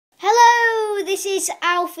this is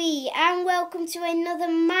Alfie and welcome to another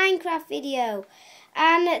Minecraft video.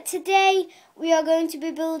 And today we are going to be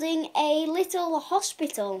building a little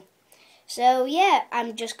hospital. So yeah,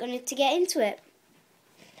 I'm just going to get into it.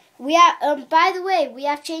 We are, by the way, we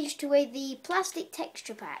have changed to the plastic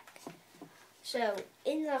texture pack. So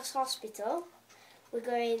in this hospital,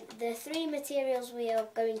 the three materials we are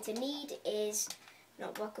going to need is,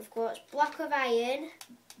 not block of quartz, block of iron,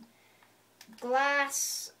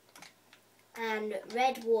 glass and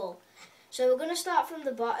red wool. So we're going to start from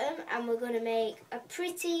the bottom and we're going to make a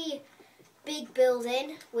pretty big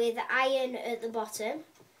building with iron at the bottom.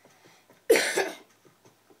 So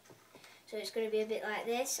it's going to be a bit like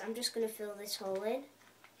this. I'm just going to fill this hole in.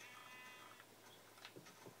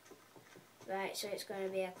 Right, so it's going to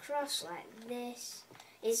be across like this.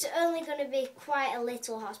 It's only going to be quite a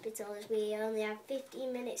little hospital as we only have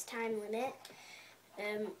 15 minutes time limit,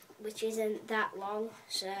 which isn't that long,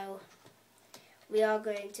 so we are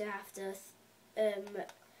going to have to, and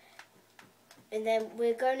then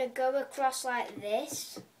we're going to go across like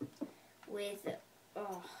this with,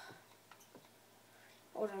 oh,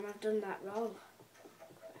 hold on, I've done that wrong.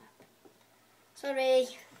 Sorry,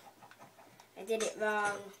 I did it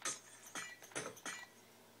wrong.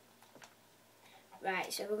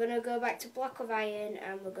 Right, so we're going to go back to block of iron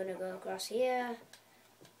and we're going to go across here.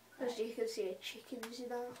 As you can see, chickens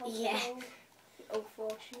in our hospital. Yeah.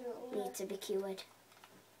 Unfortunately. Need to be cured.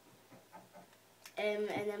 And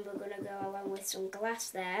then we're going to go along with some glass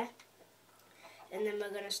there. And then we're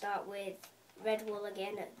going to start with red wool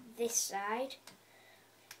again at this side.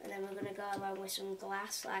 And then we're going to go along with some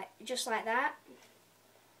glass, just like that.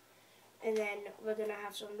 And then we're going to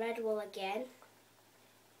have some red wool again.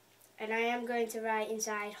 And I am going to write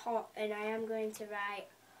inside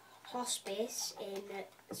hospice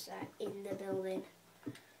in the building.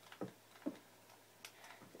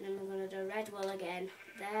 And then we're going to do red wool again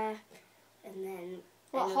there, and then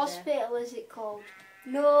what hospital is it called?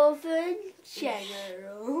 Northern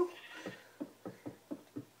General.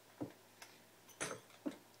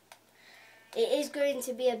 It is going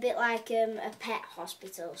to be a bit like a pet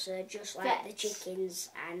hospital, so just like Vets. the chickens,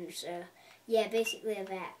 and so yeah, basically a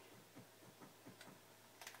vet.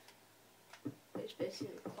 It's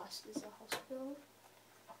basically classed as a hospital.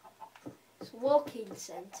 It's a walk-in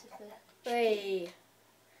centre for Hey.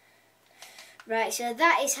 Right, so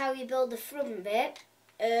that is how you build the front bit.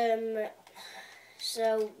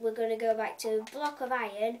 So we're going to go back to block of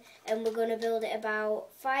iron and we're going to build it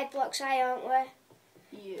about 5 blocks high, aren't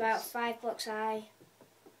we? Yes. About 5 blocks high.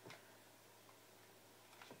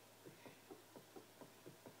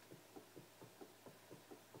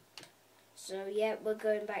 So yeah, we're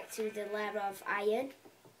going back to the layer of iron.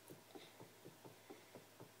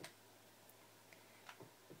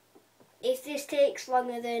 If this takes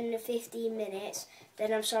longer than 15 minutes,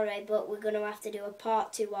 then I'm sorry, but we're going to have to do a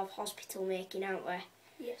part 2 of hospital making, aren't we?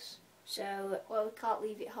 Yes. So, well, we can't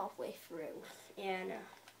leave it halfway through. Yeah, I know.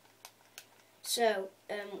 So,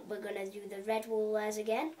 we're going to do the red wool layers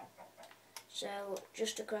again. So,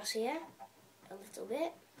 just across here, a little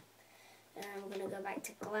bit. And we're going to go back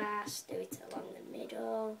to glass, do it along the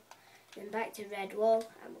middle. Then back to red wool,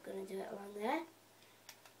 and we're going to do it along there.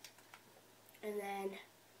 And then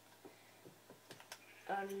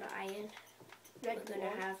on the iron, we're going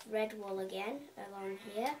to have red wool again along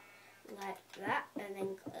here, like that, and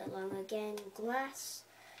then along again glass,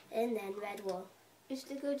 and then red wool. Is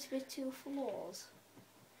there going to be 2 floors?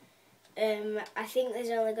 I think there's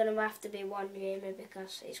only going to have to be one, Jamie,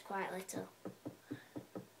 because it's quite little.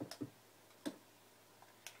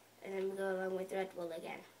 And then we go along with red wool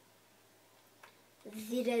again.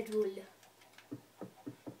 The red wool.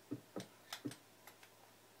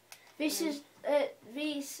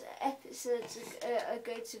 These episodes are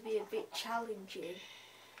going to be a bit challenging.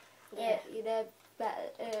 Yeah. You know,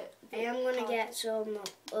 but I am going to get some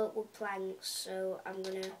oak wood planks, so I'm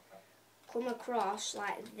going to come across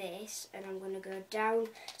like this, and I'm going to go down.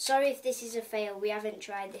 Sorry if this is a fail, we haven't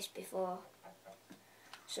tried this before.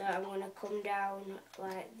 So I'm going to come down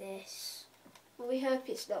like this. Well, we hope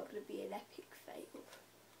it's not going to be an epic fail.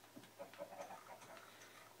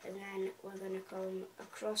 And then we're going to come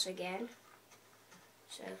across again.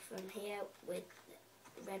 So from here with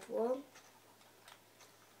red wool.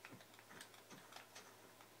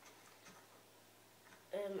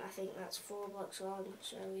 I think that's 4 blocks long,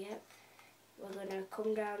 so yeah. We're going to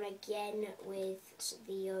come down again with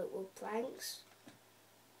the oak wood planks.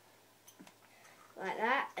 Like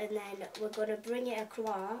that, and then we're going to bring it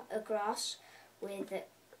across with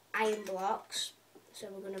iron blocks. So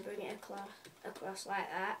we're going to bring it across like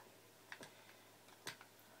that.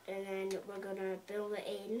 And then we're going to build it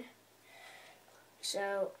in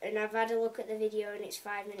So, and I've had a look at the video and it's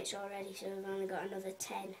 5 minutes already, so we've only got another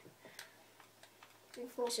 10.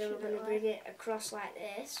 So we're going to bring it across like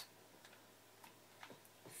this,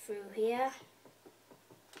 through here,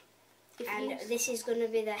 and this is going to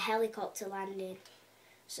be the helicopter landing.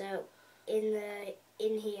 So in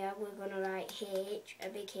here we're going to write H, a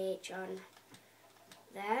big H on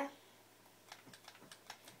there,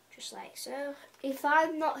 just like so. If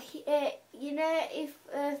I'm not here, you know, if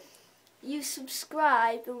you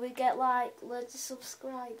subscribe and we get like loads of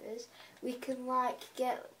subscribers, we can like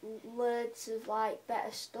get loads of like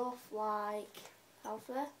better stuff like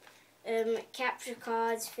Alpha. Capture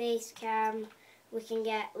cards, face cam, we can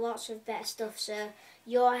get lots of better stuff, so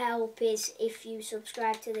your help is if you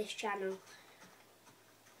subscribe to this channel.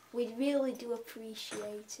 We really do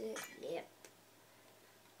appreciate it. Yep.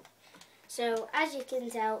 So as you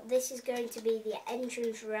can tell, this is going to be the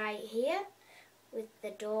entrance right here with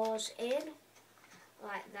the doors in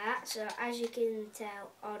like that. So as you can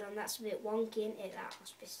tell, hold on, that's a bit wonky, isn't it, that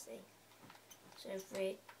hospice thing? So if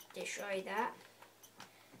we destroy that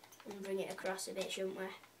and bring it across a bit, shouldn't we?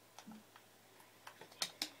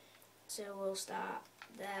 So we'll start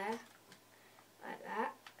there like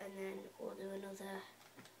that, and then we'll do another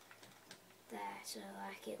there, so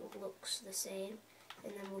like it looks the same,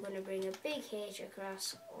 and then we're going to bring a big H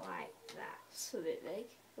across like that. It's a bit big.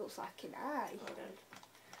 Looks like an eye. Hold on.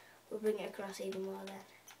 We'll bring it across even more then.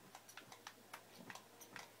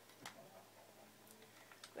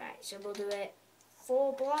 Right, so we'll do it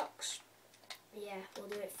 4 blocks. Yeah, we'll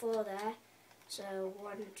do it 4 there. So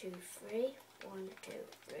 1, 2, 3, 1, 2,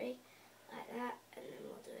 3, like that, and then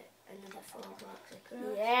we'll do it another 4 blocks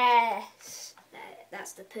across. Yes.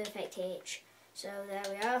 That's the perfect H. So there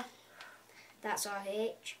we are. That's our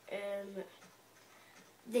H.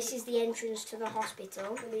 This is the entrance to the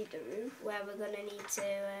hospital. We need a roof. Where we're going to need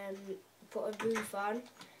to put a roof on,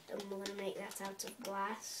 and we're going to make that out of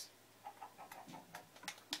glass.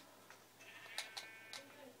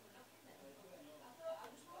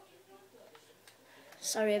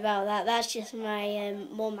 Sorry about that, that's just my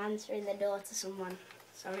mum answering the door to someone.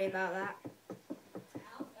 Sorry about that.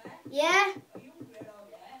 Yeah?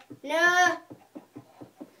 No?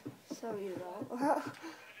 Sorry about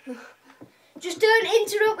that. Just don't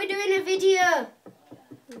interrupt, we're doing a video.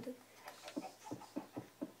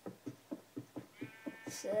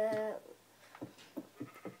 So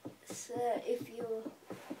if you...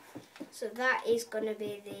 So that is going to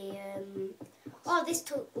be the... oh, this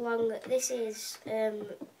took long. This is a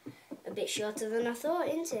bit shorter than I thought,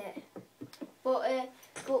 isn't it? But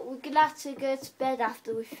we're going to have to go to bed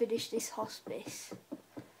after we finish this hospice.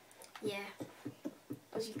 Yeah.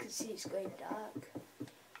 As you can see, it's going dark.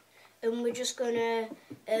 And we're just going to...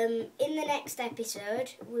 in the next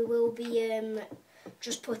episode, we will be...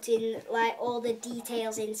 just putting like all the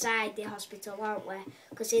details inside the hospital, aren't we?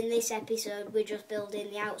 Because in this episode we're just building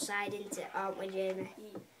the outside into it, aren't we, Jamie?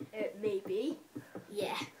 Maybe.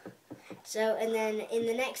 Yeah. So, and then in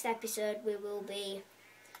the next episode we're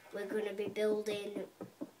going to be building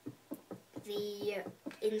the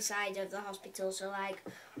inside of the hospital, so like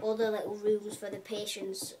all the little rooms for the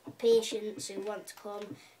patients who want to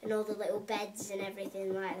come, and all the little beds and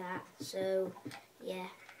everything like that. So, yeah.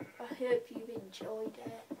 I hope you've enjoyed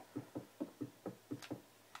it.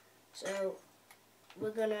 So we're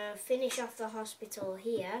gonna finish off the hospital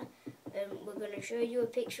here. We're gonna show you a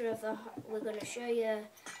picture of we're gonna show you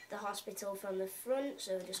the hospital from the front.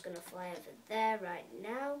 So we're just gonna fly over there right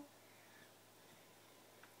now.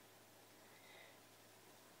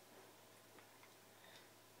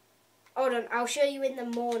 Hold on, I'll show you in the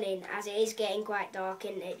morning, as it is getting quite dark,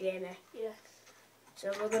 isn't it, Jamie? Yes.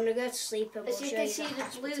 So we're going to go to sleep and as we'll you show can you see,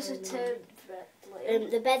 the blues hospital are in the turned morning. blue.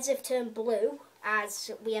 The beds have turned blue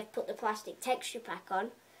as we have put the plastic texture pack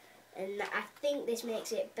on, and I think this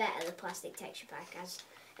makes it better, the plastic texture pack,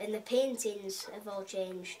 and the paintings have all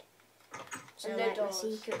changed. So And like the the doors.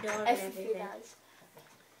 secret door and Everything everything. has.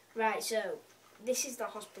 Right, so this is the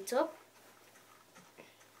hospital.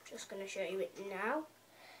 Just going to show you it now.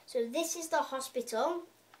 So this is the hospital.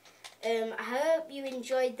 I hope you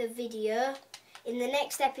enjoyed the video. In the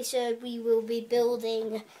next episode we will be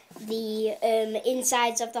building the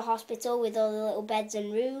insides of the hospital with all the little beds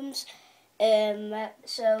and rooms.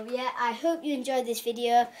 So yeah, I hope you enjoyed this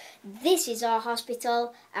video. This is our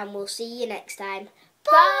hospital, and we'll see you next time.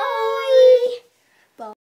 Bye!